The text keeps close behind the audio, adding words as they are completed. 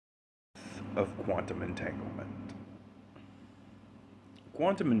of quantum entanglement.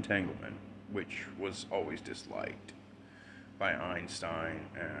 Quantum entanglement, which was always disliked by Einstein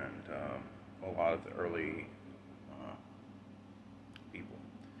and a lot of the early people.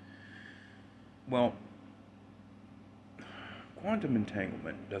 Well, quantum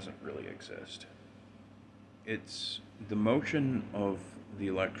entanglement doesn't really exist. It's the motion of the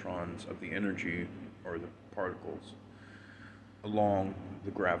electrons, of the energy or the particles along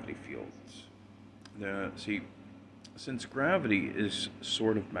the gravity fields. See, since gravity is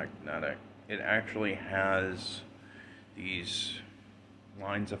sort of magnetic, it actually has these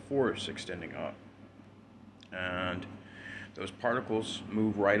lines of force extending up, and those particles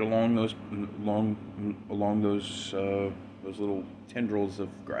move right along those little tendrils of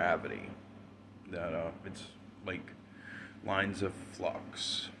gravity. That it's like lines of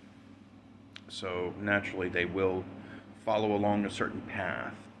flux. So naturally, they will follow along a certain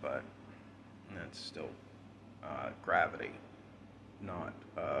path, but that's still gravity, not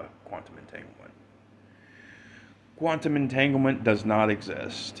quantum entanglement. Quantum entanglement does not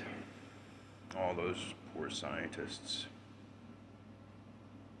exist. All those poor scientists.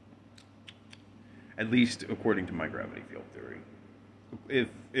 At least according to my gravity field theory.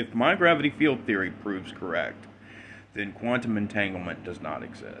 If my gravity field theory proves correct, then quantum entanglement does not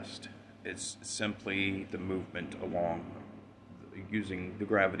exist. It's simply the movement along using the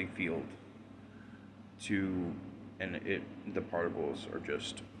gravity field the particles are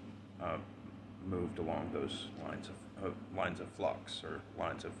just moved along those lines of flux or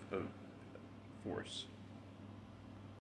lines of force.